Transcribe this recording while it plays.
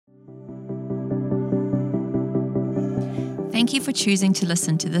Thank you for choosing to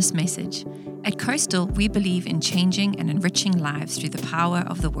listen to this message. At Coastal, we believe in changing and enriching lives through the power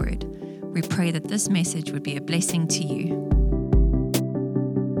of the Word. We pray that this message would be a blessing to you.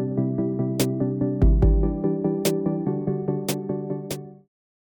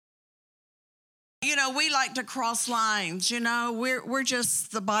 You know, we like to cross lines. You know, we're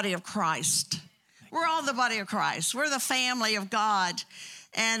just the body of Christ. We're all the body of Christ. We're the family of God.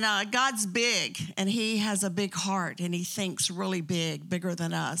 And God's big, and he has a big heart, and he thinks really big, bigger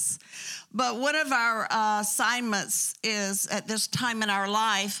than us. But one of our assignments is, at this time in our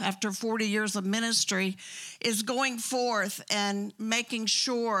life, after 40 years of ministry, is going forth and making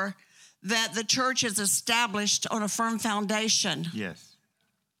sure that the church is established on a firm foundation. Yes.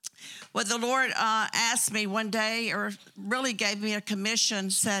 What the Lord asked me one day, or really gave me a commission,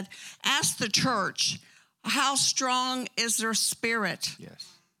 said, ask the church, how strong is their spirit?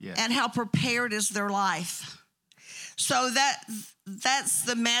 Yes. Yes. And how prepared is their life? So that's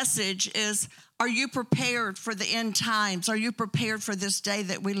the message is, are you prepared for the end times? Are you prepared for this day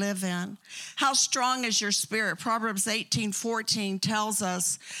that we live in? How strong is your spirit? Proverbs 18:14 tells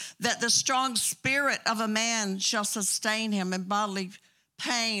us that the strong spirit of a man shall sustain him in bodily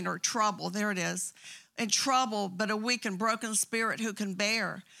pain or trouble. There it is. In trouble, but a weak and broken spirit who can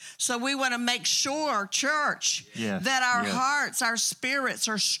bear. So we want to make sure, church, that our hearts, our spirits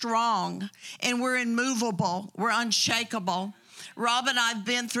are strong and we're immovable, we're unshakable. Rob and I have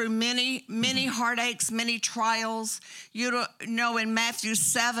been through many heartaches, many trials. You know, in Matthew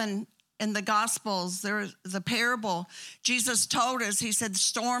 7, in the Gospels, there's the parable. Jesus told us, he said,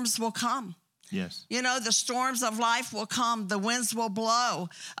 storms will come. Yes. You know, the storms of life will come. The winds will blow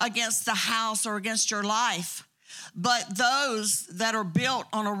against the house or against your life. But those that are built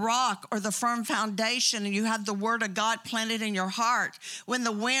on a rock or the firm foundation, and you have the word of God planted in your heart, when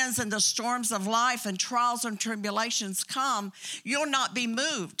the winds and the storms of life and trials and tribulations come, you'll not be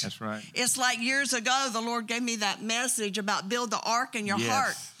moved. That's right. It's like years ago, the Lord gave me that message about build the ark in your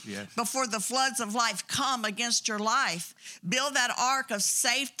heart. Yes. Before the floods of life come against your life, build that ark of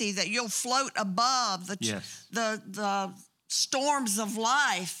safety that you'll float above the storms of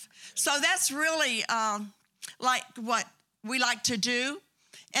life. So that's really like what we like to do,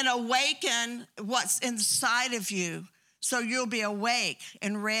 and awaken what's inside of you so you'll be awake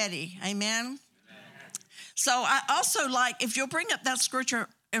and ready. Amen? So I also like, if you'll bring up that scripture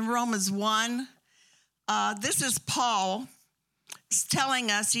in Romans 1, this is Paul telling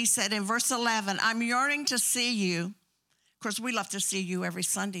us, he said in verse 11, I'm yearning to see you. Of course, we love to see you every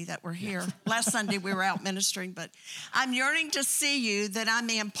Sunday that we're here. Last Sunday we were out ministering, but I'm yearning to see you that I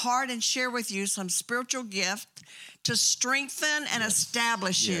may impart and share with you some spiritual gift to strengthen and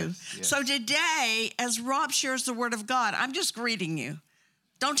establish you. Yes. So today, as Rob shares the word of God, I'm just greeting you.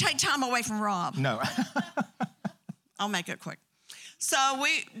 Don't take time away from Rob. No. I'll make it quick. So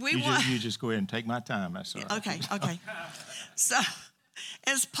you just go ahead and take my time. That's all right. Okay. So,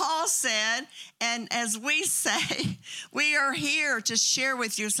 as Paul said, and as we say, we are here to share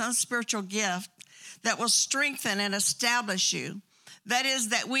with you some spiritual gift that will strengthen and establish you. That is,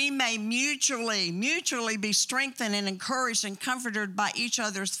 that we may mutually be strengthened and encouraged and comforted by each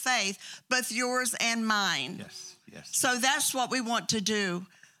other's faith, both yours and mine. Yes. So that's what we want to do,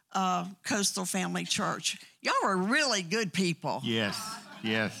 Coastal Family Church. Y'all are really good people. Yes.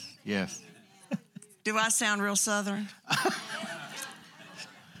 Do I sound real Southern?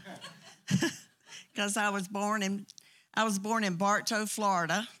 Because I was born in Bartow,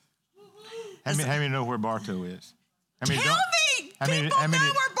 Florida. How many know where Bartow is? Tell me! People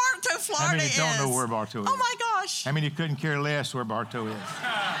know where Bartow, Florida is. How many don't know where Bartow is? Oh, my gosh. How many couldn't care less where Bartow is?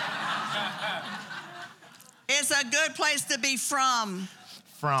 It's a good place to be from.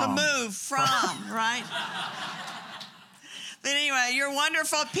 To move from, right? But anyway, you're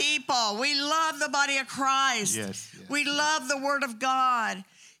wonderful people. We love the body of Christ. Yes. We love the word of God.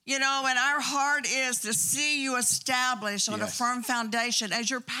 You know, and our heart is to see you established on a firm foundation. As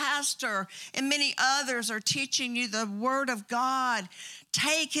your pastor and many others are teaching you the word of God,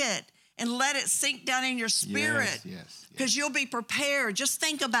 take it and let it sink down in your spirit. Yes. Because you'll be prepared. Just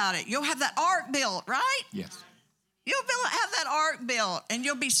think about it. You'll have that ark built, right? Yes. You'll have that ark built, and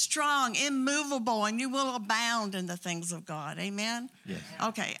you'll be strong, immovable, and you will abound in the things of God. Amen? Yes.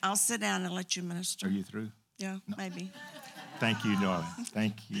 Okay, I'll sit down and let you minister. Are you through? Yeah, no. Maybe. Thank you, darling.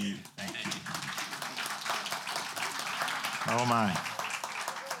 Thank you. Oh, my.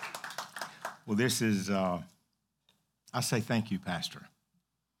 Well, this is, I say thank you, Pastor.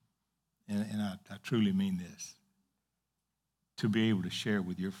 And I truly mean this. To be able to share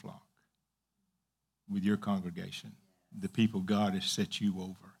with your flock, with your congregation, the people God has set you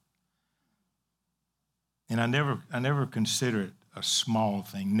over. And I never consider it a small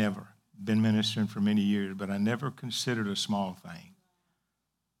thing, never. Been ministering for many years, but I never considered a small thing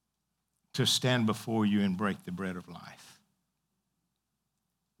to stand before you and break the bread of life.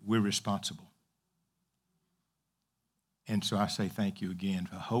 We're responsible. And so I say thank you again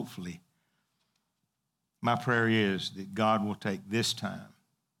for hopefully. My prayer is that God will take this time.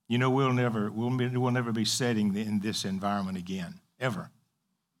 You know, we'll never be sitting in this environment again, ever.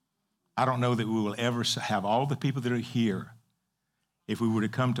 I don't know that we will ever have all the people that are here. If we were to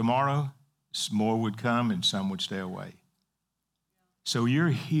come tomorrow, more would come and some would stay away. So you're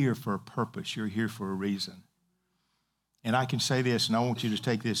here for a purpose. You're here for a reason. And I can say this, and I want you to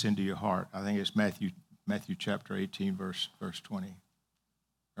take this into your heart. I think it's Matthew chapter 18, verse 20,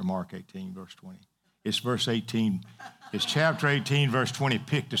 or Mark 18, verse 20. It's verse 18. It's chapter 18, verse 20.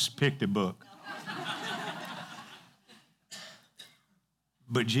 Pick the book.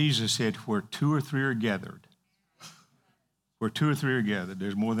 But Jesus said, where two or three are gathered,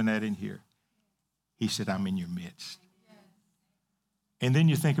 there's more than that in here. He said, I'm in your midst. And then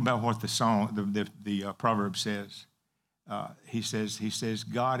you think about what the song, the proverb says. He says,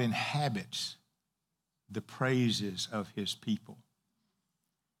 God inhabits the praises of his people.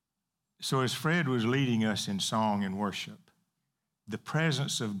 So as Fred was leading us in song and worship, the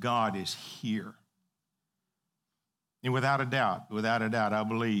presence of God is here. And without a doubt, I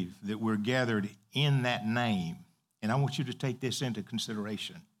believe that we're gathered in that name. And I want you to take this into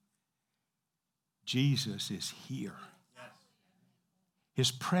consideration. Jesus is here. His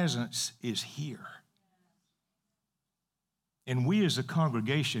presence is here. And we as a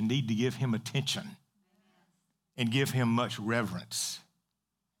congregation need to give him attention and give him much reverence.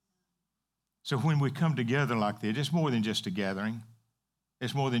 So when we come together like this, it's more than just a gathering.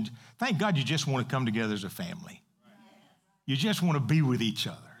 It's more than, thank God you just want to come together as a family. You just want to be with each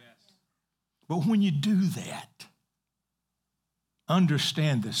other. But when you do that,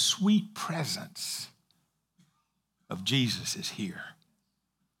 understand the sweet presence of Jesus is here.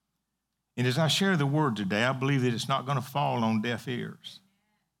 And as I share the word today, I believe that it's not going to fall on deaf ears.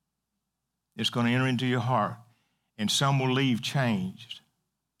 It's going to enter into your heart, and some will leave changed.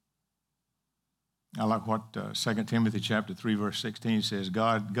 I like what 2 Timothy chapter 3, verse 16 says.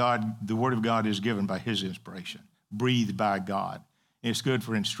 God, the word of God is given by his inspiration, breathed by God. It's good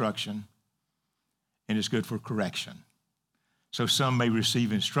for instruction, and it's good for correction. So some may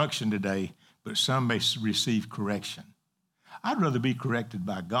receive instruction today, but some may receive correction. I'd rather be corrected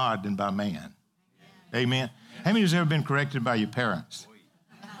by God than by man. Amen. How many has ever been corrected by your parents?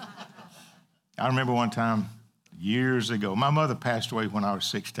 I remember one time years ago, my mother passed away when I was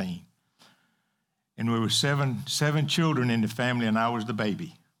 16. And we were seven children in the family, and I was the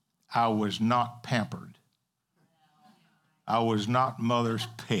baby. I was not pampered. I was not mother's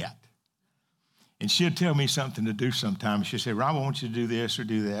pet. And she'd tell me something to do sometimes. She'd say, Rob, I want you to do this or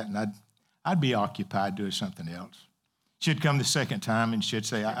do that. And I'd be occupied doing something else. She'd come the second time and she'd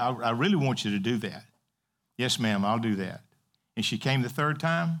say, I really want you to do that. Yes, ma'am, I'll do that. And she came the third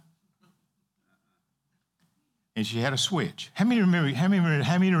time and she had a switch. How many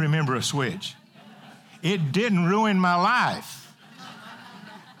remember a switch? It didn't ruin my life.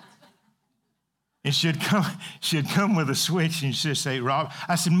 And she'd come with a switch and she'd say, Rob,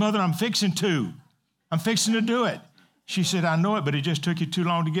 I said, Mother, I'm fixing to do it. She said, I know it, but it just took you too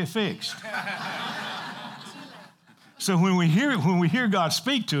long to get fixed. So when we hear God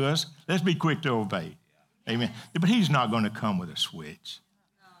speak to us, let's be quick to obey. Amen. But he's not going to come with a switch.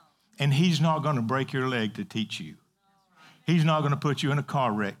 And he's not going to break your leg to teach you. He's not going to put you in a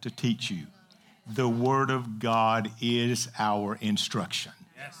car wreck to teach you. The word of God is our instruction.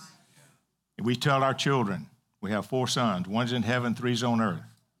 Yes. We tell our children, we have 4 sons, one's in heaven, 3's on earth.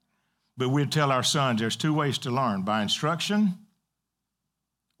 But we tell our sons there's 2 ways to learn, by instruction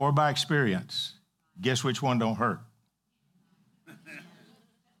or by experience. Guess which one don't hurt?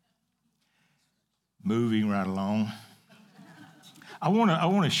 Moving right along. I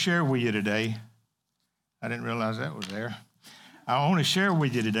want to share with you today. I didn't realize that was there. I want to share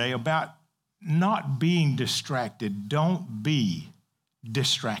with you today about not being distracted. Don't be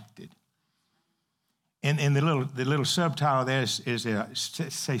distracted. And the little subtitle there is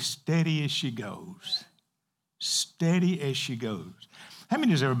say steady as she goes. Steady as she goes. How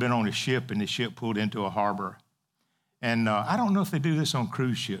many has ever been on a ship and the ship pulled into a harbor? And I don't know if they do this on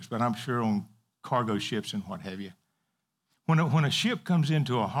cruise ships, but I'm sure on cargo ships and what have you. When a ship comes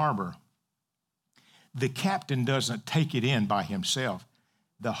into a harbor, the captain doesn't take it in by himself.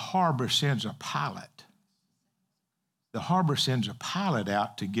 The harbor sends a pilot. The harbor sends a pilot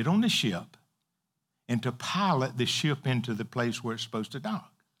out to get on the ship and to pilot the ship into the place where it's supposed to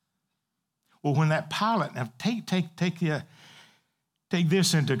dock. Well, when that pilot, now take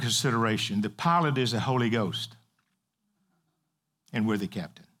this into consideration. The pilot is the Holy Ghost, and we're the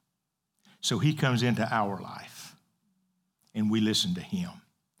captain. So he comes into our life, and we listen to him.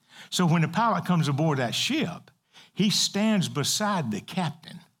 So when the pilot comes aboard that ship, he stands beside the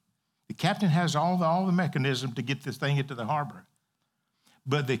captain. The captain has all the mechanism to get this thing into the harbor.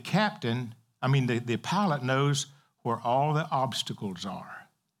 But the pilot knows where all the obstacles are.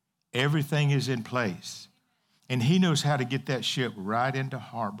 Everything is in place. And he knows how to get that ship right into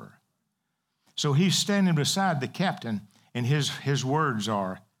harbor. So he's standing beside the captain, and his words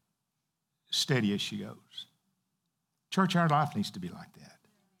are, steady as she goes. Church, our life needs to be like that.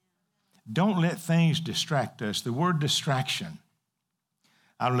 Don't let things distract us. The word distraction,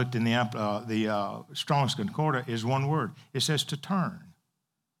 I looked in the Strong's Concordance, is one word. It says to turn.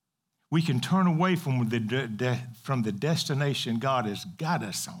 We can turn away from the destination God has got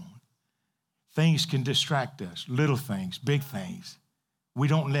us on. Things can distract us, little things, big things. We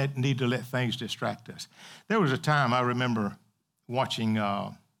don't need to let things distract us. There was a time I remember watching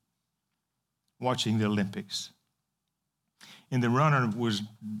the Olympics. And the runner was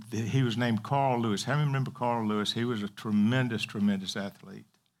named Carl Lewis. How many remember Carl Lewis? He was a tremendous, tremendous athlete.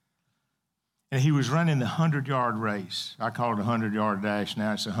 And he was running the 100-yard race. I call it a 100-yard dash.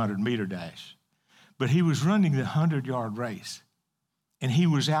 Now it's a 100-meter dash. But he was running the 100-yard race. And he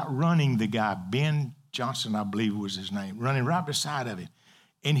was outrunning the guy, Ben Johnson, I believe was his name, running right beside of him.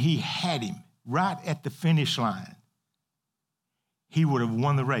 And he had him right at the finish line. He would have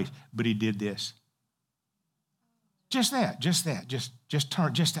won the race, but he did this. Just that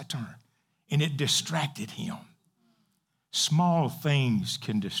turn. And it distracted him. Small things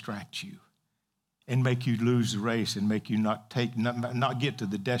can distract you and make you lose the race and make you not get to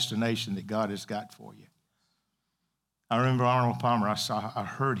the destination that God has got for you. I remember Arnold Palmer, I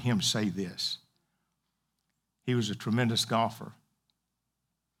heard him say this. He was a tremendous golfer.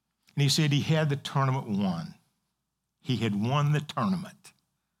 And he said he had the tournament won. He had won the tournament.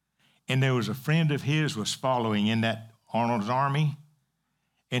 And there was a friend of his was following in that Arnold's army,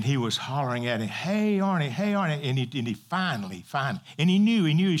 and he was hollering at him, hey, Arnie, and he finally, and he knew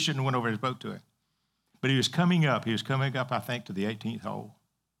he shouldn't have went over his boat to it. But he was coming up, I think, to the 18th hole.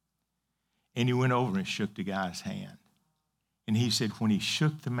 And he went over and shook the guy's hand. And he said when he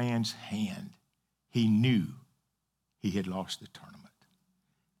shook the man's hand, he knew he had lost the tournament.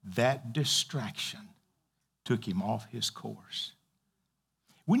 That distraction took him off his course.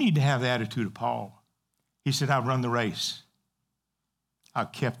 We need to have the attitude of Paul. He said, I've run the race.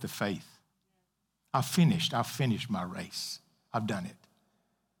 I've kept the faith. I've finished my race. I've done it.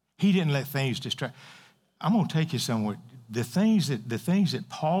 He didn't let things distract. I'm going to take you somewhere. The things that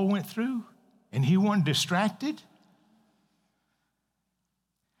Paul went through, and he wasn't distracted,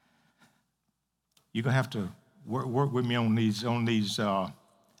 you're going to have to work with me on these. I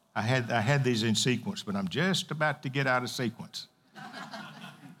had these in sequence, but I'm just about to get out of sequence.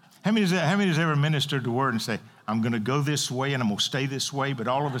 How many has ever ministered the word and say, I'm going to go this way and I'm going to stay this way, but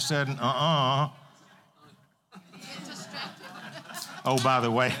all of a sudden, Oh, by the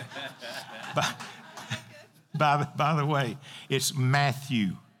way, by the way, it's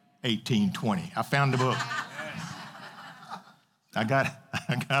Matthew 18:20. I found the book. I got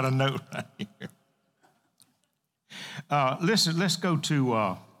a note right here. Listen, let's go to,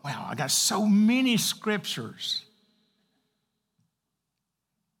 wow, I got so many scriptures.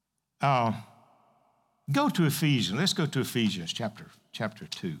 Go to Ephesians. Let's go to Ephesians chapter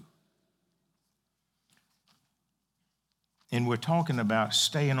 2. And we're talking about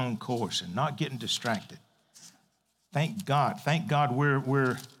staying on course and not getting distracted. Thank God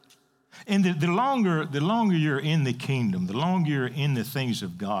we're and the longer you're in the kingdom, the longer you're in the things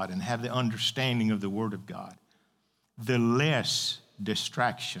of God and have the understanding of the Word of God, the less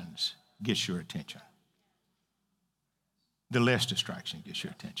distractions gets your attention. The less distraction gets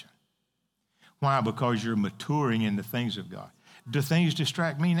your attention. Why? Because you're maturing in the things of God. Do things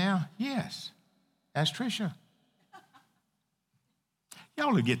distract me now? Yes. Ask Tricia.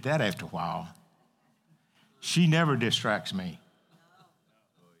 Y'all will get that after a while. She never distracts me.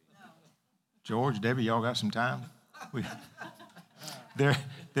 George, Debbie, y'all got some time?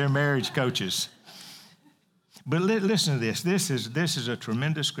 They're marriage coaches. But listen to this. This is a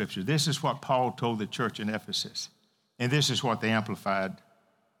tremendous scripture. This is what Paul told the church in Ephesus. And this is what the Amplified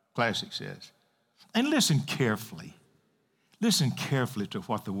Classic says. And listen carefully. Listen carefully to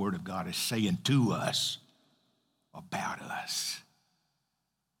what the Word of God is saying to us, about us.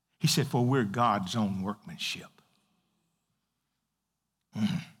 He said, for we're God's own workmanship.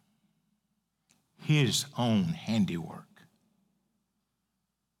 His own handiwork.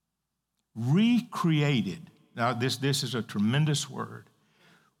 recreated. Now, this is a tremendous word.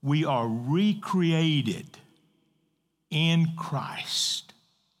 We are recreated in Christ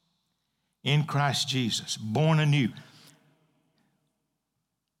Jesus, born anew.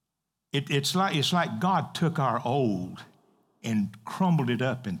 It's like God took our old and crumbled it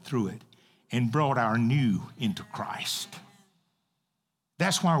up and threw it and brought our new into Christ.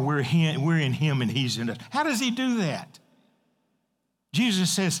 That's why we're in him and he's in us. How does he do that?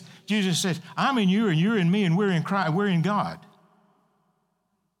 Jesus says, I'm in you and you're in me and we're in Christ, we're in God.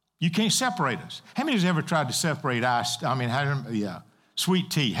 You can't separate us. How many has ever tried to separate sweet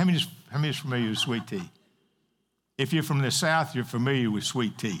tea? How many is familiar with sweet tea? If you're from the South, you're familiar with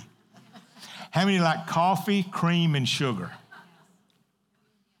sweet tea. How many like coffee, cream, and sugar?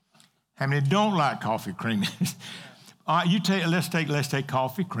 How many don't like coffee, cream? Let's take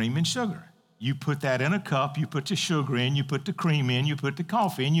coffee, cream, and sugar. You put that in a cup, you put the sugar in, you put the cream in, you put the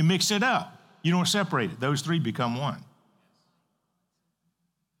coffee in, you mix it up. You don't separate it. Those three become one.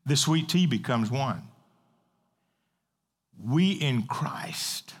 The sweet tea becomes one. We in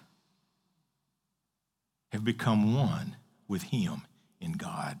Christ have become one with him in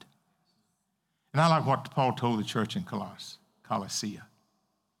God. And I like what Paul told the church in Colossae.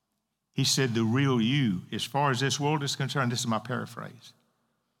 He said, the real you, as far as this world is concerned, this is my paraphrase.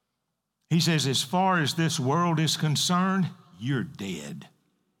 He says, as far as this world is concerned, you're dead.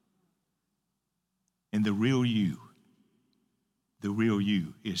 And the real you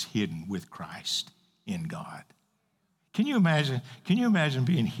is hidden with Christ in God. Can you imagine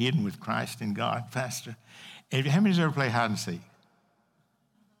being hidden with Christ in God, Pastor? How many has ever played hide and seek?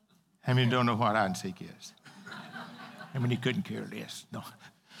 How many don't know what hide and seek is? How many couldn't care less? No.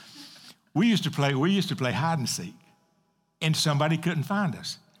 We used to play hide and seek, and somebody couldn't find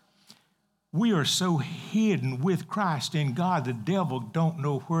us. We are so hidden with Christ in God, the devil don't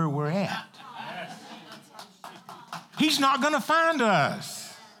know where we're at. He's not going to find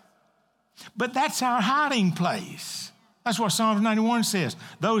us. But that's our hiding place. That's what Psalms 91 says.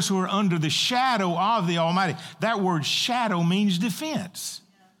 Those who are under the shadow of the Almighty. That word shadow means defense.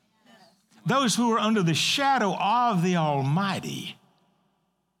 Those who are under the shadow of the Almighty.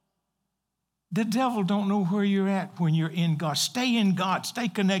 The devil don't know where you're at when you're in God. Stay in God. Stay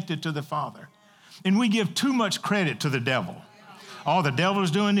connected to the Father. And we give too much credit to the devil. Oh, the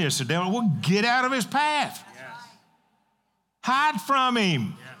devil's doing this. The devil, well, get out of his path. Hide from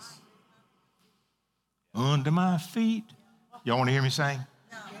him. Yes. Under my feet. Y'all want to hear me sing?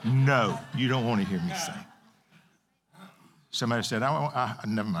 No, you don't want to hear me sing. Somebody said,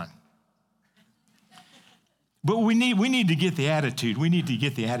 never mind. But we need to get the attitude. We need to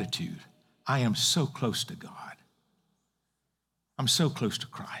get the attitude. I am so close to God. I'm so close to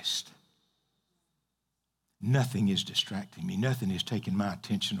Christ. Nothing is distracting me. Nothing is taking my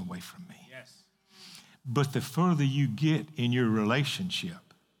attention away from me. Yes. But the further you get in your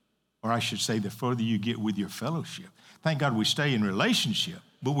relationship, or I should say the further you get with your fellowship, thank God we stay in relationship,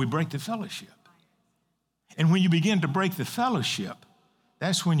 but we break the fellowship. And when you begin to break the fellowship,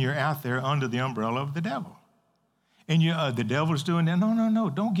 that's when you're out there under the umbrella of the devil. And the devil's doing that. No,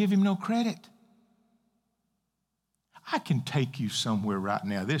 don't give him no credit. I can take you somewhere right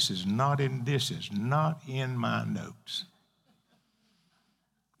now. This is not in my notes.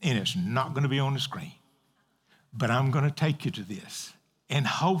 And it's not going to be on the screen. But I'm going to take you to this. And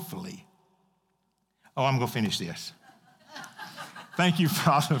hopefully, I'm going to finish this. Thank you,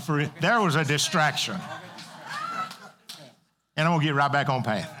 Father, for it. There was a distraction. And I'm going to get right back on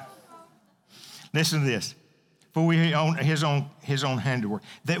path. Listen to this. For we own his own handiwork,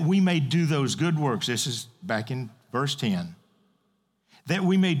 that we may do those good works. This is back in verse 10. That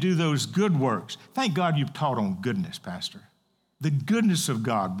we may do those good works. Thank God you've taught on goodness, Pastor. The goodness of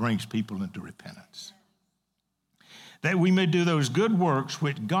God brings people into repentance. That we may do those good works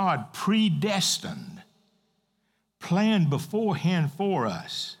which God predestined, planned beforehand for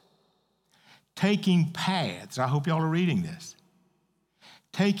us, taking paths. I hope y'all are reading this.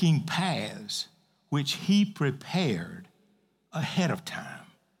 Taking paths which he prepared ahead of time,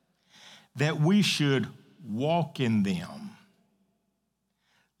 that we should walk in them,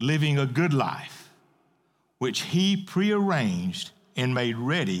 living a good life, which he prearranged and made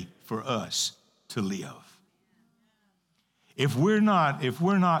ready for us to live. If we're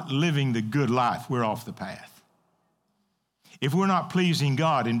not living the good life, we're off the path. If we're not pleasing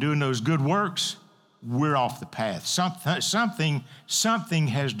God and doing those good works, we're off the path. Something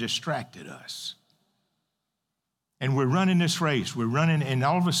has distracted us. And we're running this race. We're running, and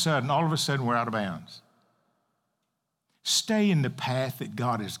all of a sudden, we're out of bounds. Stay in the path that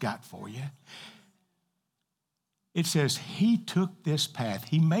God has got for you. It says he took this path.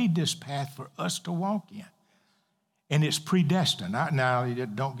 He made this path for us to walk in. And it's predestined. Now,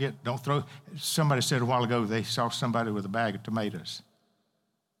 don't throw. Somebody said a while ago they saw somebody with a bag of tomatoes.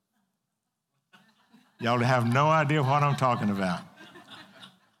 Y'all have no idea what I'm talking about.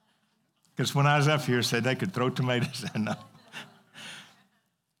 Because when I was up here, said they could throw tomatoes. No.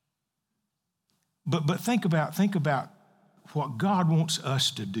 But think about what God wants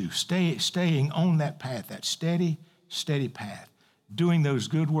us to do. Staying on that path, that steady path, doing those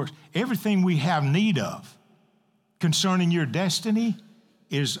good works. Everything we have need of concerning your destiny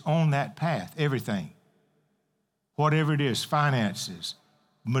is on that path, everything. Whatever it is, finances,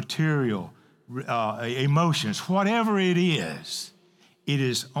 material, emotions, whatever it is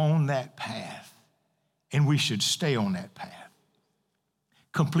on that path. And we should stay on that path.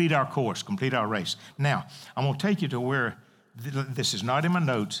 Complete our course, complete our race. Now, I'm going to take you to where, this is not in my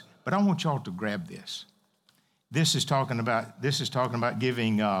notes, but I want y'all to grab this. This is talking about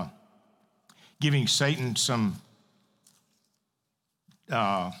giving Satan some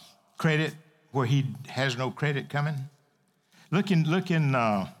credit where he has no credit coming. Look in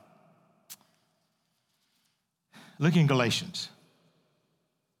Galatians.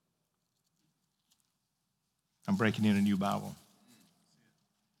 I'm breaking in a new Bible.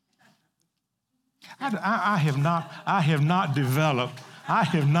 I have not developed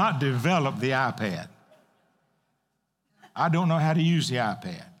the iPad. I don't know how to use the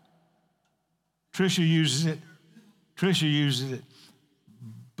iPad. Tricia uses it,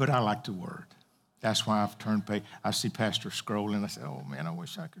 but I like the Word. That's why I've turned page. I see Pastor scrolling. I say, oh man, I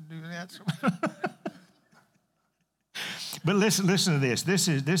wish I could do that. But listen to this. This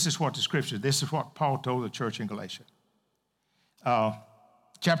is what the Scripture. This is what Paul told the church in Galatia.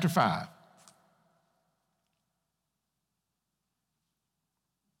 Chapter 5.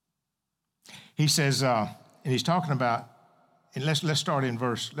 He says, and he's talking about, and let's start in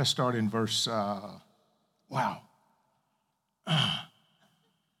verse. Wow.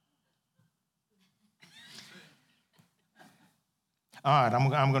 All right,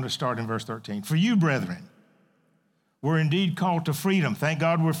 I'm going to start in verse 13. For you, brethren, we're indeed called to freedom. Thank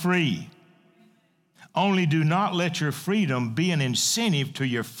God we're free. Only do not let your freedom be an incentive to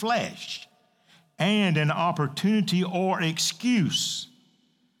your flesh and an opportunity or excuse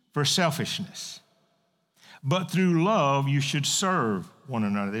for selfishness. But through love, you should serve one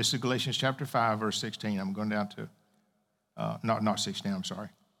another. This is Galatians chapter 5, verse 16. I'm going down to, not 16, I'm sorry.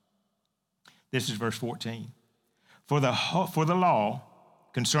 This is verse 14. For the law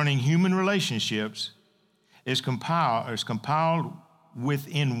concerning human relationships is compiled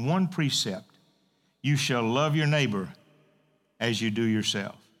within one precept. You shall love your neighbor as you do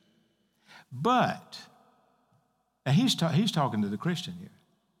yourself. But, and he's talking to the Christian here.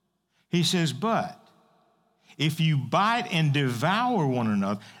 He says, but if you bite and devour one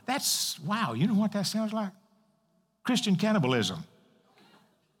another, that's, wow, you know what that sounds like? Christian cannibalism.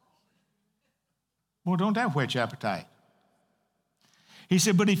 Well, don't that whet your appetite? He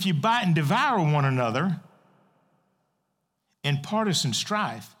said, but if you bite and devour one another in partisan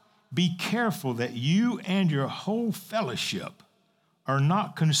strife, be careful that you and your whole fellowship are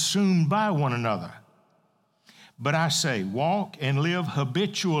not consumed by one another. But I say, walk and live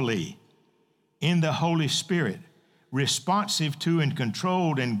habitually in the Holy Spirit, responsive to and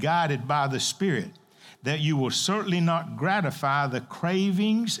controlled and guided by the Spirit, that you will certainly not gratify the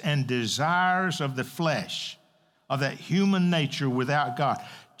cravings and desires of the flesh, of that human nature without God.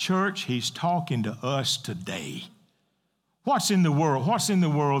 Church, he's talking to us today. What's in the world? What's in the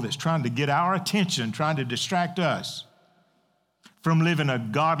world that's trying to get our attention, trying to distract us from living a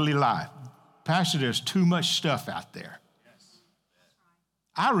godly life? Pastor, there's too much stuff out there.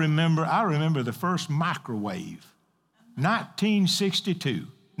 I remember the first microwave, 1962.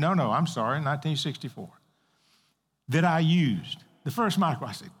 No, I'm sorry, 1964, that I used. The first microwave.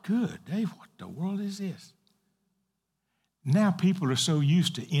 I said, good, Dave, what the world is this? Now people are so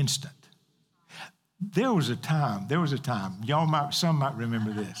used to instant. There was a time, some might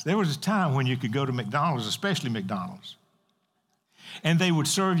remember this. There was a time when you could go to McDonald's, especially McDonald's, and they would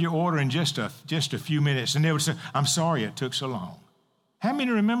serve your order in just a few minutes, and they would say, I'm sorry it took so long. How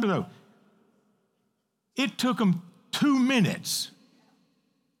many remember though? It took them 2 minutes,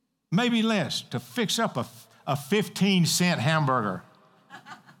 maybe less, to fix up a 15-cent hamburger.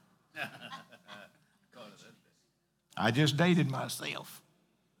 I just dated myself.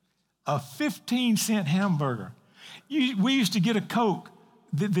 A 15-cent hamburger. We used to get a Coke,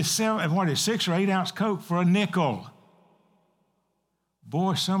 the 6 or 8 ounce Coke for a nickel.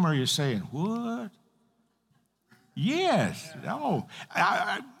 Boy, some of you are saying, what? Yes. Oh,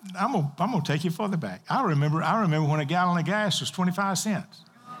 I'm gonna take you further back. I remember when a gallon of gas was 25 cents.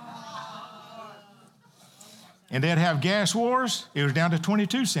 And they'd have gas wars, it was down to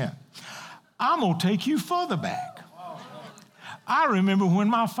 22 cents. I'm going to take you further back. I remember when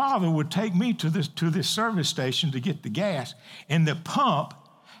my father would take me to this service station to get the gas, and the pump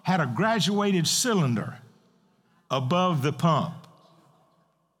had a graduated cylinder above the pump.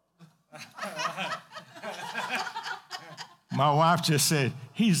 My wife just said,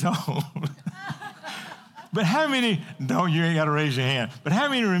 he's old. But how many, no, you ain't got to raise your hand, but how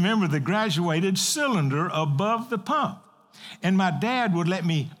many remember the graduated cylinder above the pump? And my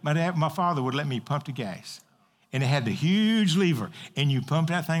father would let me pump the gas. And it had the huge lever, and you pump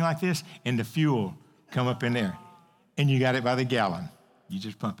that thing like this, and the fuel come up in there. And you got it by the gallon. You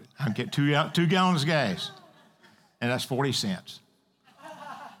just pump it. I get 2 gallons of gas, and that's 40 cents.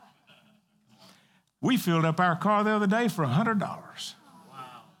 We filled up our car the other day for $100.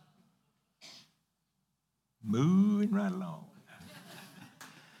 Moving right along.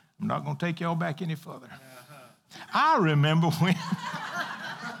 I'm not going to take y'all back any further. I remember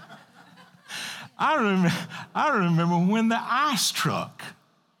when the ice truck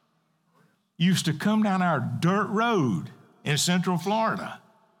used to come down our dirt road in Central Florida.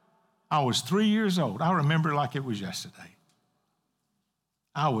 I was 3 years old. I remember it like it was yesterday.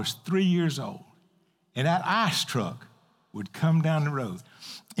 I was 3 years old, and that ice truck would come down the road.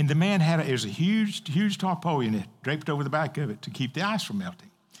 And the man it was a huge tarpaulin draped over the back of it to keep the ice from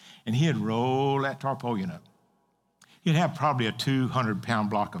melting. And he'd roll that tarpaulin up. He'd have probably a 200-pound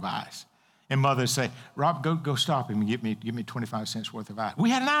block of ice. And Mother would say, Rob, go stop him and give me 25 cents worth of ice. We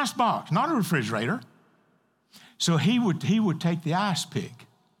had an ice box, not a refrigerator. So he would take the ice pick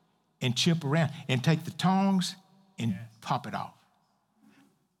and chip around and take the tongs and pop it off.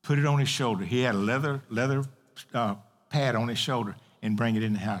 Put it on his shoulder. He had a leather pad on his shoulder, and bring it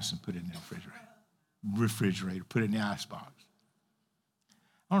in the house and put it in the refrigerator, put it in the ice box.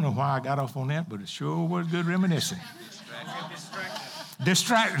 I don't know why I got off on that, but it sure was good reminiscing.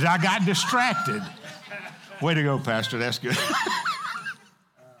 Distracted. I got distracted. Way to go, Pastor. That's good.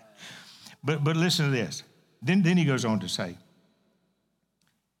 But listen to this. Then he goes on to say,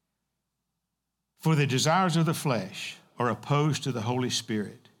 for the desires of the flesh are opposed to the Holy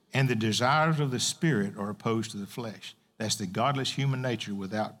Spirit, and the desires of the Spirit are opposed to the flesh. That's the godless human nature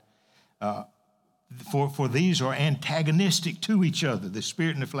without, for these are antagonistic to each other, the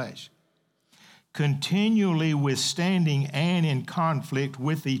spirit and the flesh, continually withstanding and in conflict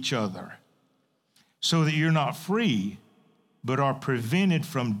with each other, so that you're not free, but are prevented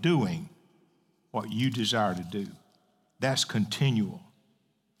from doing what you desire to do. That's continual.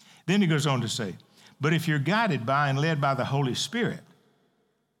 Then he goes on to say, but if you're guided by and led by the Holy Spirit,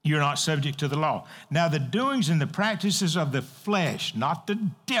 you're not subject to the law. Now, the doings and the practices of the flesh, not the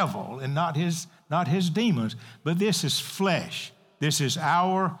devil and not his demons, but this is flesh. This is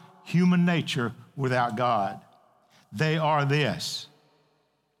our human nature without God. They are this.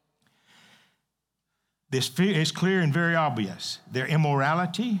 This is clear and very obvious. They're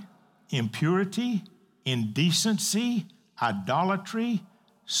immorality, impurity, indecency, idolatry,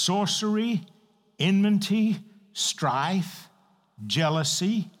 sorcery, enmity, strife,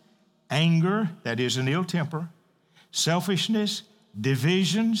 jealousy, anger, that is an ill temper, selfishness,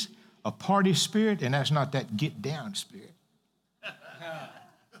 divisions, a party spirit, and that's not that get down spirit.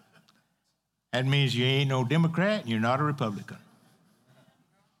 That means you ain't no Democrat and you're not a Republican.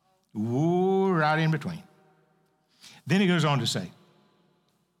 Ooh, right in between. Then he goes on to say,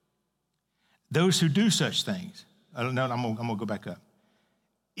 those who do such things, I'm gonna go back up.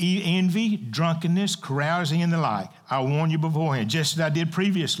 Envy, drunkenness, carousing, and the like. I warn you beforehand, just as I did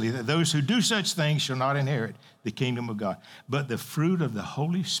previously, that those who do such things shall not inherit the kingdom of God. But the fruit of the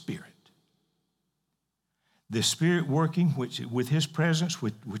Holy Spirit, the Spirit working which with his presence,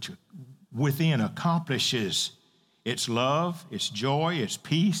 which within accomplishes its love, its joy, its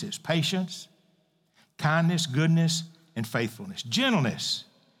peace, its patience, kindness, goodness, and faithfulness, gentleness,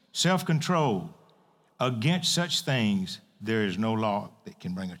 self-control. Against such things there is no law that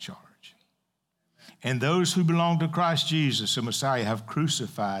can bring a charge. And those who belong to Christ Jesus, the Messiah, have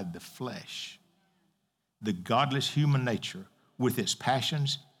crucified the flesh, the godless human nature, with its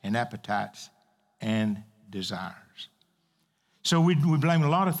passions and appetites and desires. So we blame a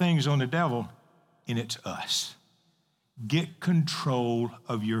lot of things on the devil, and it's us. Get control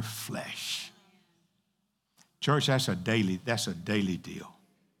of your flesh. Church, that's a daily deal.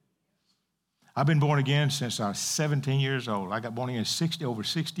 I've been born again since I was 17 years old. I got born again over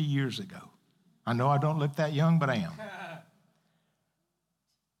 60 years ago. I know I don't look that young, but I am.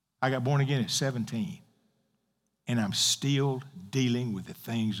 I got born again at 17. and I'm still dealing with the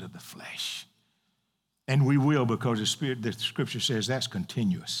things of the flesh. And we will, because the scripture says that's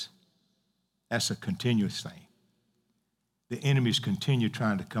continuous. That's a continuous thing. The enemies continue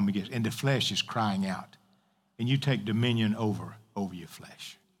trying to come against, and the flesh is crying out. And you take dominion over your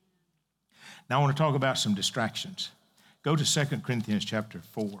flesh. Now I want to talk about some distractions. Go to 2 Corinthians chapter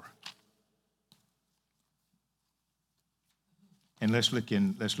 4. And let's look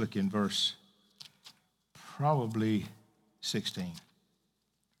in verse probably 16.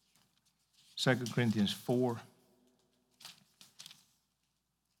 2 Corinthians 4.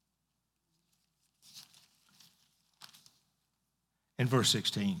 And verse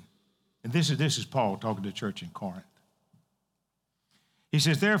 16. And this is Paul talking to the church in Corinth. He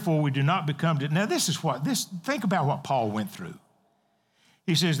says, therefore we do not become, now think about what Paul went through.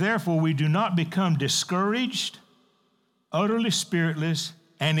 He says, therefore we do not become discouraged, utterly spiritless,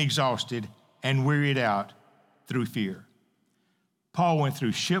 and exhausted, and wearied out through fear. Paul went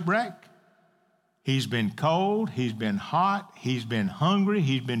through shipwreck. He's been cold. He's been hot. He's been hungry.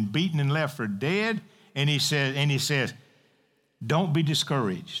 He's been beaten and left for dead. And he says, don't be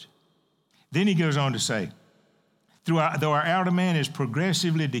discouraged. Then he goes on to say, though our outer man is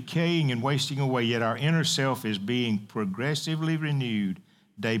progressively decaying and wasting away, yet our inner self is being progressively renewed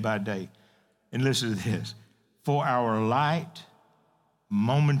day by day. And listen to this. For our light,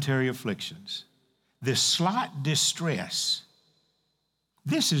 momentary afflictions, this slight distress,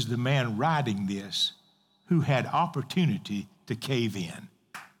 this is the man writing this who had opportunity to cave in.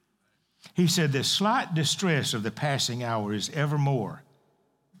 He said, the slight distress of the passing hour is ever more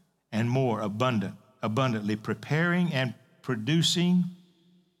and more abundantly preparing and producing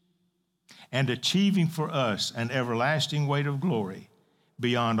and achieving for us an everlasting weight of glory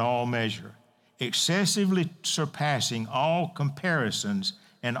beyond all measure, excessively surpassing all comparisons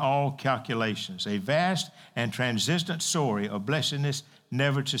and all calculations, a vast and transcendent story of blessedness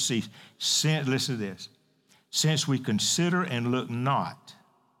never to cease. Listen to this. Since we consider and look not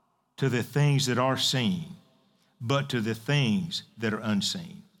to the things that are seen, but to the things that are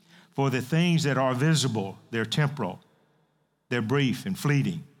unseen. For the things that are visible, they're temporal, they're brief and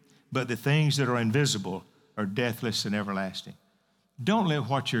fleeting, but the things that are invisible are deathless and everlasting. Don't let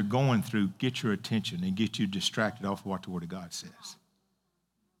what you're going through get your attention and get you distracted off of what the Word of God says.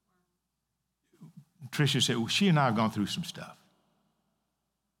 Tricia said, well, she and I have gone through some stuff.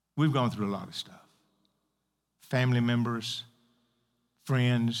 We've gone through a lot of stuff. Family members,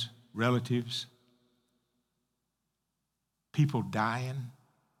 friends, relatives, people dying,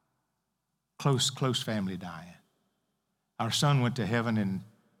 close family dying. Our son went to heaven in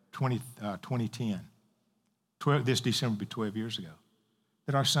 2010. This December will be 12 years ago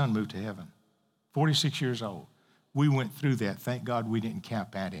that our son moved to heaven, 46 years old. We went through that. Thank God we didn't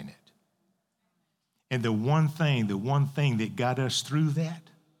camp out in it. And the one thing that got us through that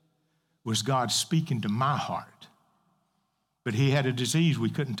was God speaking to my heart. But he had a disease we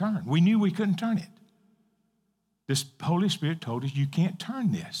couldn't turn. We knew we couldn't turn it. This Holy Spirit told us, you can't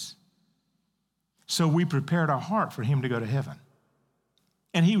turn this. So we prepared our heart for him to go to heaven.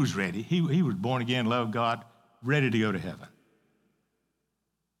 And he was ready. He was born again, loved God, ready to go to heaven.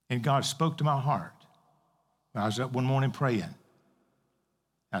 And God spoke to my heart. I was up one morning praying.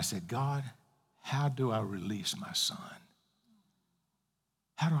 I said, God, how do I release my son?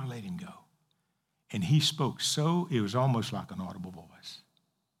 How do I let him go? And he spoke it was almost like an audible voice.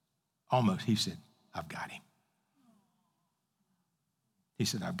 Almost. He said, I've got him. He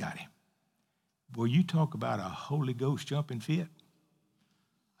said, I've got him. Boy, you talk about a Holy Ghost jumping fit.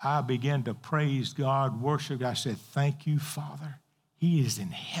 I began to praise God, worship. I said, thank you, Father. He is in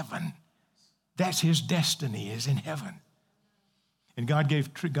heaven. That's his destiny, is in heaven. And God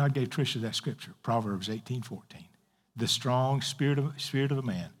gave Tricia that scripture, Proverbs 18:14. The strong spirit of a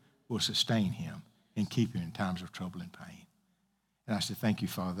man will sustain him and keep him in times of trouble and pain. And I said, thank you,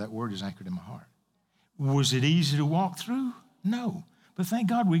 Father. That word is anchored in my heart. Was it easy to walk through? No. But thank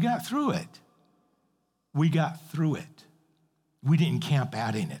God we got through it. We got through it. We didn't camp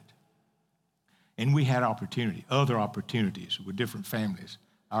out in it. And we had other opportunities with different families.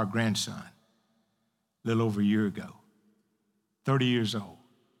 Our grandson, a little over a year ago, 30 years old.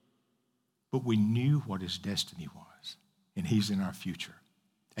 But we knew what his destiny was, and he's in our future.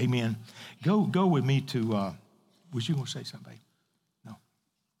 Amen. Go with me to, was you going to say something, babe? No.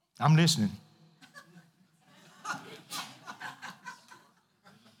 I'm listening.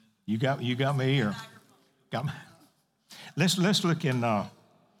 You got me, or got me? Let's look in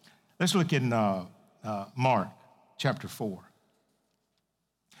Mark chapter 4.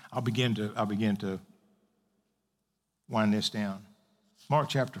 I'll begin to wind this down. Mark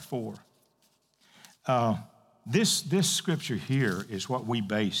chapter 4. This scripture here is what we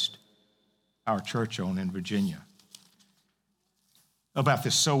based our church on in Virginia about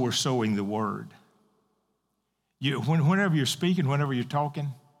the sower sowing the word. Whenever you're speaking, whenever you're talking,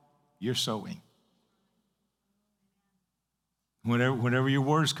 you're sowing. Whenever your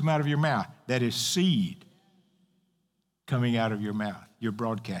words come out of your mouth, that is seed coming out of your mouth. You're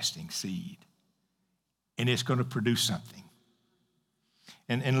broadcasting seed. And it's going to produce something.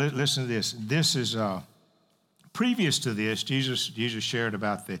 And listen to this. This is, previous to this, Jesus shared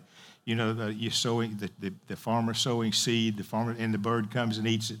about the farmer sowing seed, and the bird comes and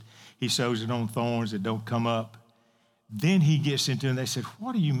eats it. He sows it on thorns that don't come up. Then he gets into it, and they said,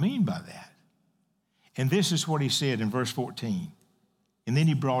 what do you mean by that? And this is what he said in verse 14. And then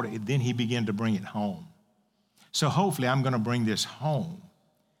he began to bring it home. So hopefully I'm going to bring this home.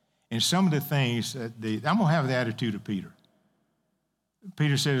 And some of the things, I'm going to have the attitude of Peter.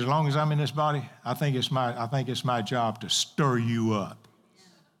 Peter said, as long as I'm in this body, I think it's my job to stir you up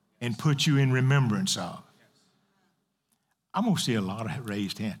and put you in remembrance of. I'm going to see a lot of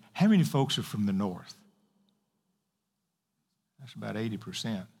raised hands. How many folks are from the north? That's about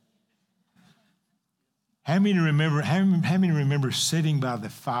 80%. How many remember sitting by the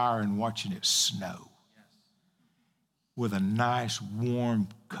fire and watching it snow with a nice warm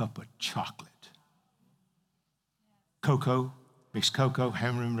cup of chocolate? Cocoa, mixed cocoa,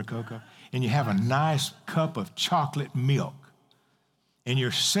 how many remember cocoa? And you have a nice cup of chocolate milk. And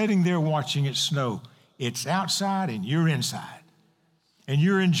you're sitting there watching it snow. It's outside and you're inside. And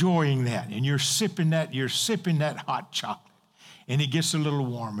you're enjoying that. And you're sipping that hot chocolate. And it gets a little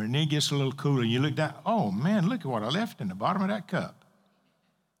warmer, and it gets a little cooler. And you look down, oh, man, look at what I left in the bottom of that cup.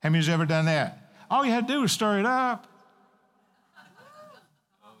 How many's ever done that? All you had to do was stir it up.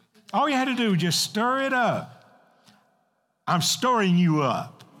 All you had to do was just stir it up. I'm stirring you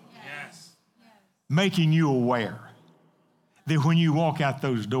up. Yes. Making you aware that when you walk out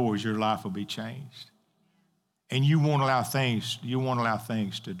those doors, your life will be changed. And you won't allow things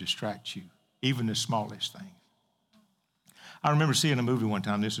to distract you, even the smallest thing. I remember seeing a movie one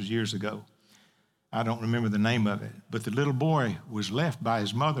time, this was years ago. I don't remember the name of it, but the little boy was left by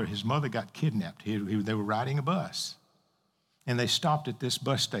his mother. His mother got kidnapped. They were riding a bus, and they stopped at this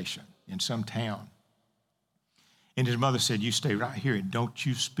bus station in some town. And his mother said, you stay right here and don't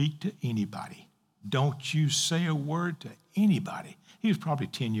you speak to anybody. Don't you say a word to anybody. He was probably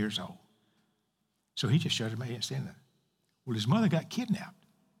 10 years old. So he just shut his mouth and said, well, his mother got kidnapped.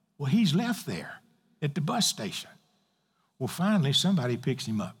 Well, he's left there at the bus station. Well, finally, somebody picks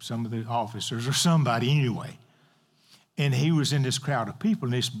him up, some of the officers or somebody anyway. And he was in this crowd of people,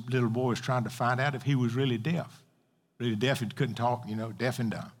 and this little boy was trying to find out if he was really deaf. Really deaf and couldn't talk, deaf and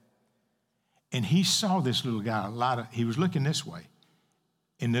dumb. And he saw this little guy, he was looking this way,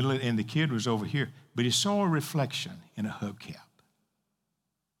 and the kid was over here, but he saw a reflection in a hubcap.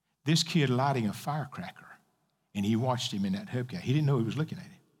 This kid lighting a firecracker, and he watched him in that hubcap. He didn't know he was looking at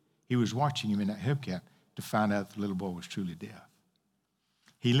him. He was watching him in that hubcap to find out the little boy was truly deaf.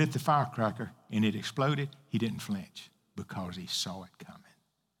 He lit the firecracker and it exploded. He didn't flinch because he saw it coming.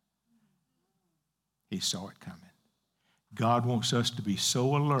 He saw it coming. God wants us to be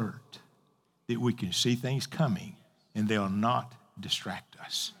so alert that we can see things coming and they'll not distract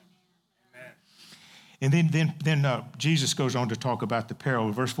us. Amen. And then Jesus goes on to talk about the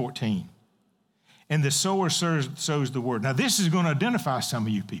parable, verse 14. And the sower sows the word. Now this is going to identify some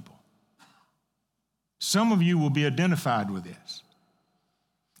of you people. Some of you will be identified with this.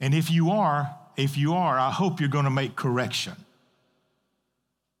 And if you are, I hope you're going to make correction.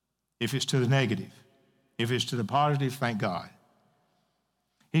 If it's to the negative. If it's to the positive, thank God.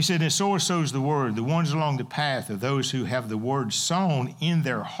 He said, the sower sows the word. The ones along the path are those who have the word sown in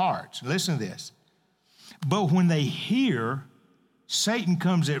their hearts. Listen to this. But when they hear, Satan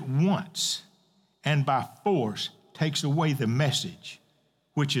comes at once and by force takes away the message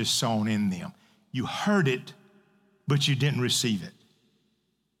which is sown in them. You heard it, but you didn't receive it.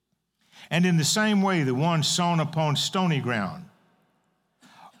 And in the same way, the ones sown upon stony ground,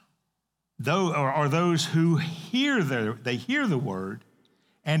 those who hear the word,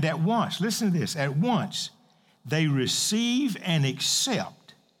 and at once, listen to this, at once, they receive and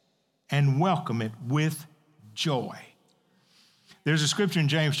accept and welcome it with joy. There's a scripture in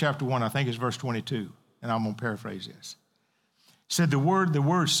James chapter 1, I think it's verse 22, and I'm going to paraphrase this. Said the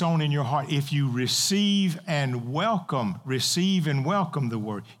word sown in your heart, if you receive and welcome the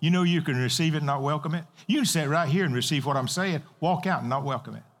word. You can receive it and not welcome it. You can sit right here and receive what I'm saying, walk out and not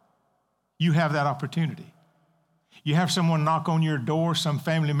welcome it. You have that opportunity. You have someone knock on your door, some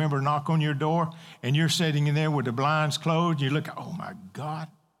family member knock on your door, and you're sitting in there with the blinds closed, and you look, oh my God,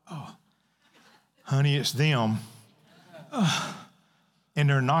 Honey, it's them. And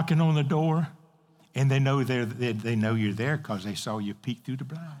they're knocking on the door, and they know they know you're there because they saw you peek through the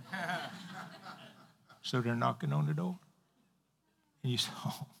blind. So they're knocking on the door. And you say,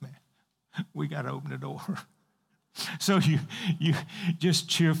 oh, man, we got to open the door. So you just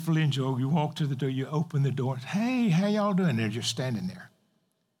cheerfully enjoy. You walk to the door, you open the door. Hey, how y'all doing? They're just standing there.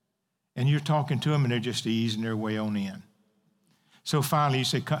 And you're talking to them, and they're just easing their way on in. So finally you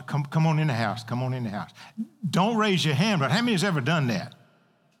say, come on in the house. Come on in the house. Don't raise your hand, but how many has ever done that?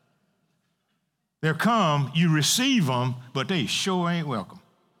 They're come, you receive them, but they sure ain't welcome.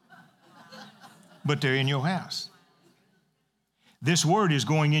 But they're in your house. This word is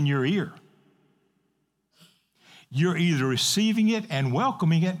going in your ear. You're either receiving it and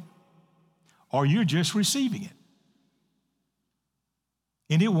welcoming it, or you're just receiving it.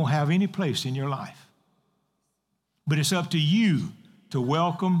 And it won't have any place in your life. But it's up to you to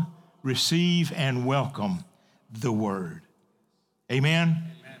welcome, receive, and welcome the word. Amen?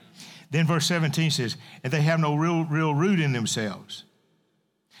 Amen. Then verse 17 says, and they have no real root in themselves.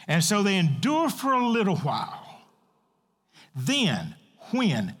 And so they endure for a little while. Then,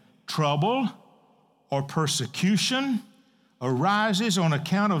 when trouble or persecution arises on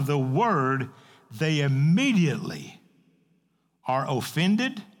account of the word, they immediately are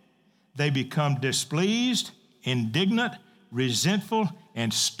offended. They become displeased, indignant, resentful,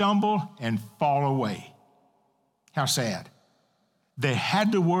 and stumble and fall away. How sad. They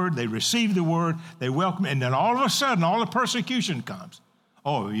had the word, they received the word, they welcomed it, and then all of a sudden, all the persecution comes.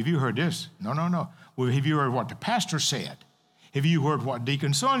 Oh, have you heard this? No. Well, have you heard what the pastor said? Have you heard what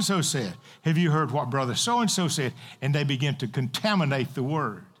deacon so-and-so said? Have you heard what brother so-and-so said? And they begin to contaminate the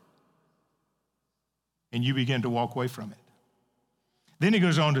word. And you begin to walk away from it. Then he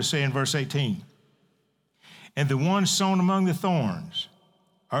goes on to say in verse 18, and the ones sown among the thorns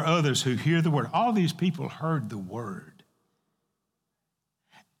are others who hear the word. All these people heard the word.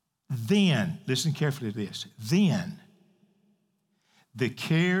 Then, listen carefully to this, then the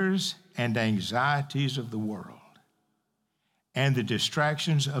cares and anxieties of the world and the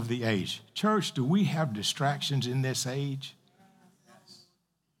distractions of the age. Church, do we have distractions in this age?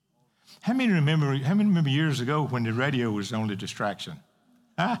 How many remember years ago when the radio was the only distraction?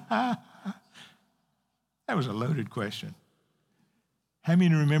 That was a loaded question. How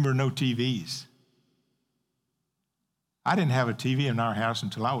many remember no TVs? I didn't have a TV in our house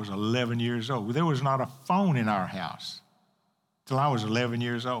until I was 11 years old. There was not a phone in our house till I was 11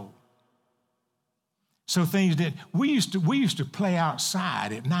 years old. So things did. We used to play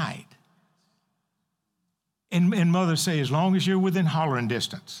outside at night. And Mother say, as long as you're within hollering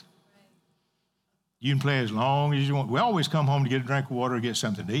distance, you can play as long as you want. We always come home to get a drink of water or get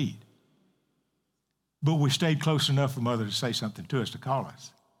something to eat. But we stayed close enough for Mother to say something to us, to call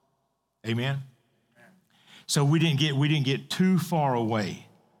us. Amen? So we didn't get too far away.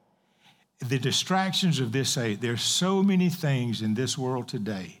 The distractions of this age, there's so many things in this world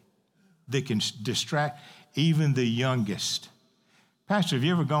today that can distract even the youngest. Pastor, have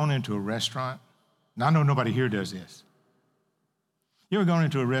you ever gone into a restaurant? Now, I know nobody here does this. You ever gone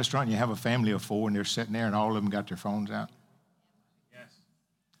into a restaurant and you have a family of 4 and they're sitting there and all of them got their phones out? Yes.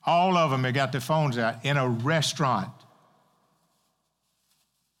 All of them have got their phones out in a restaurant.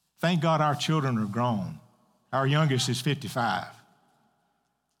 Thank God our children are grown. Our youngest is 55.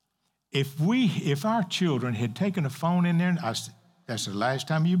 If our children had taken a phone in there, that's the last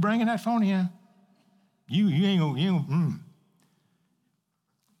time you bringing that phone in. You ain't gonna.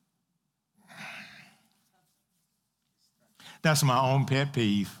 That's my own pet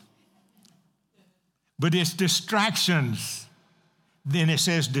peeve. But it's distractions. Then it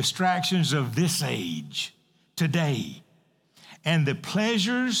says distractions of this age, today, and the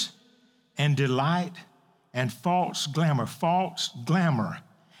pleasures and delight and false glamour,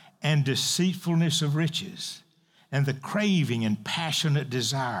 and deceitfulness of riches, and the craving and passionate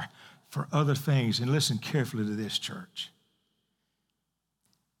desire for other things. And listen carefully to this, church.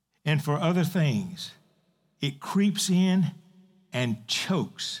 And for other things, it creeps in and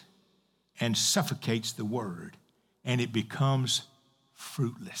chokes and suffocates the word, and it becomes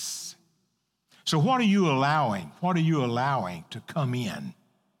fruitless. So what are you allowing? What are you allowing to come in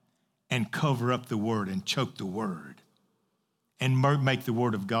and cover up the word and choke the word and make the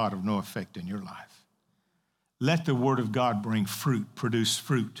word of God of no effect in your life? Let the word of God bring fruit, produce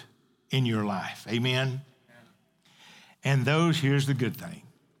fruit in your life. Amen? And those, here's the good thing,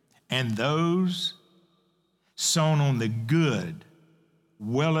 and those sown on the good,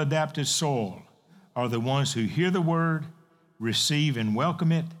 well-adapted soil are the ones who hear the word, receive and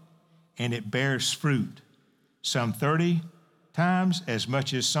welcome it, and it bears fruit. Some 30, times as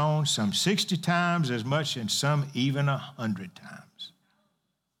much as sown, some 60 times as much, and some even 100 times.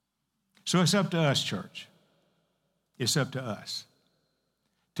 So it's up to us, church. It's up to us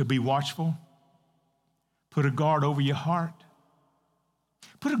to be watchful, put a guard over your heart,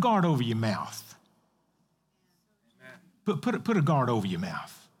 put a guard over your mouth. Put a guard over your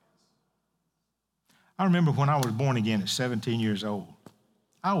mouth. I remember when I was born again at 17 years old,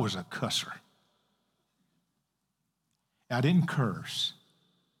 I was a cusser. I didn't curse.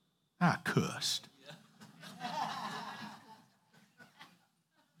 I cussed.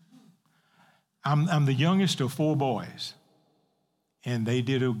 I'm the youngest of 4 boys, and they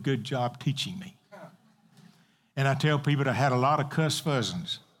did a good job teaching me. And I tell people that I had a lot of cuss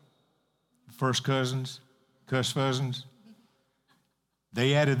cousins, first cousins, cuss cousins.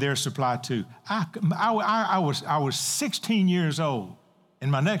 They added their supply too. I was 16 years old,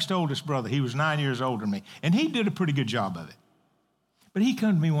 and my next oldest brother, he was 9 years older than me, and he did a pretty good job of it. But he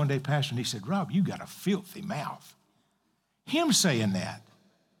come to me one day, Pastor, and he said, Rob, you got a filthy mouth. Him saying that.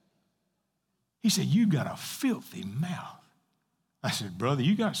 He said, you got a filthy mouth. I said, brother,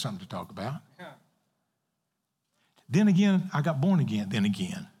 you got something to talk about. Yeah. Then again, I got born again. Then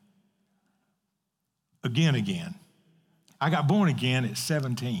again. Again. I got born again at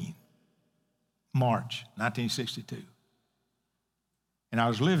 17, March 1962. And I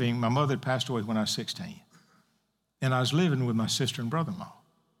was living, my mother had passed away when I was 16. And I was living with my sister and brother-in-law.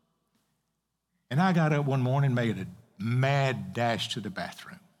 And I got up one morning and made a mad dash to the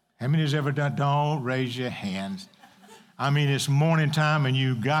bathroom. How many has ever done? Don't raise your hands. I mean, it's morning time and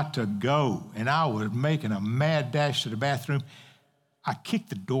you got to go. And I was making a mad dash to the bathroom. I kicked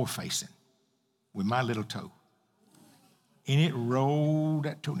the door facing with my little toe. And it rolled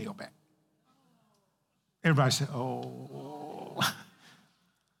that toenail back. Everybody said, oh.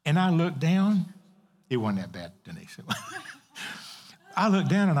 And I looked down. It wasn't that bad, Denise. I looked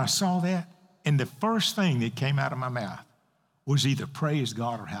down and I saw that. And the first thing that came out of my mouth was either praise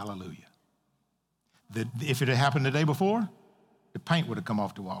God or hallelujah. If it had happened the day before, the paint would have come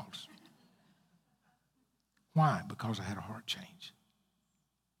off the walls. Why? Because I had a heart change.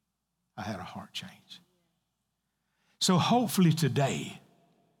 I had a heart change. So hopefully today,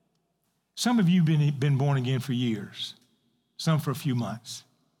 some of you have been born again for years, some for a few months,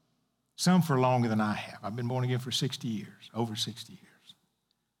 some for longer than I have. I've been born again for 60 years, over 60 years.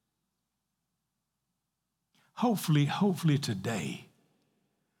 Hopefully today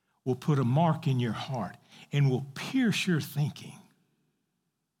will put a mark in your heart and will pierce your thinking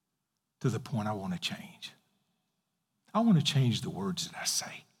to the point I want to change. I want to change the words that I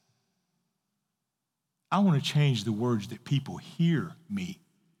say. I want to change the words that people hear me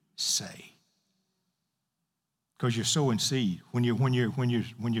say. Because you're sowing seed. When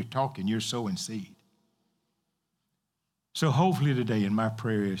you're talking, you're sowing seed. So hopefully today in my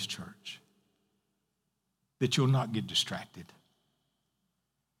prayer is, church, that you'll not get distracted.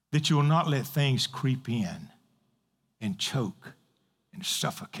 That you'll not let things creep in and choke and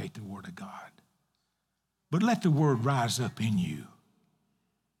suffocate the Word of God. But let the Word rise up in you.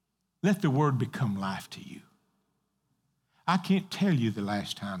 Let the Word become life to you. I can't tell you the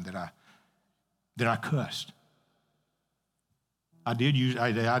last time that I cussed. I did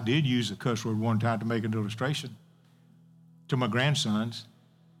use a cuss word one time to make an illustration to my grandsons.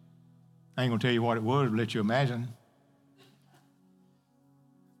 I ain't gonna tell you what it was, but let you imagine.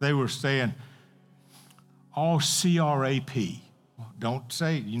 They were saying, all C-R-A-P. Don't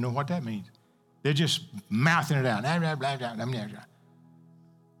say, you know what that means. They're just mouthing it out.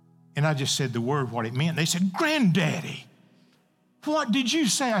 And I just said the word, what it meant. They said, Granddaddy, what did you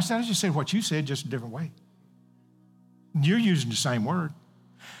say? I said, I just said what you said, just a different way. You're using the same word.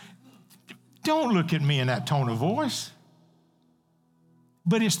 Don't look at me in that tone of voice.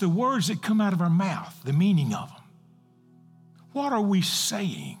 But it's the words that come out of our mouth, the meaning of them. What are we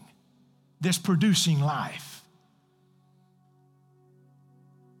saying that's producing life?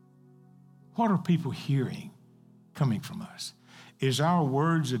 What are people hearing coming from us? Is our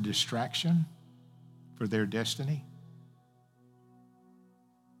words a distraction for their destiny?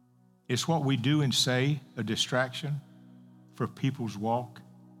 Is what we do and say a distraction for people's walk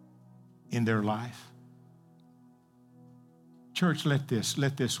in their life? Church, let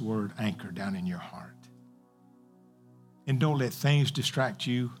this word anchor down in your heart. And don't let things distract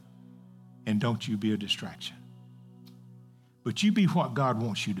you, and don't you be a distraction. But you be what God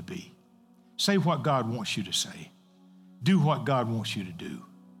wants you to be. Say what God wants you to say. Do what God wants you to do.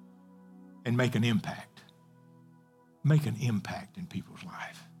 And make an impact. Make an impact in people's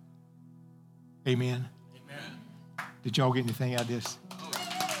life. Amen? Amen. Did y'all get anything out of this?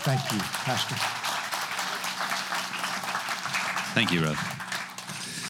 Thank you, Pastor. Thank you, Russ.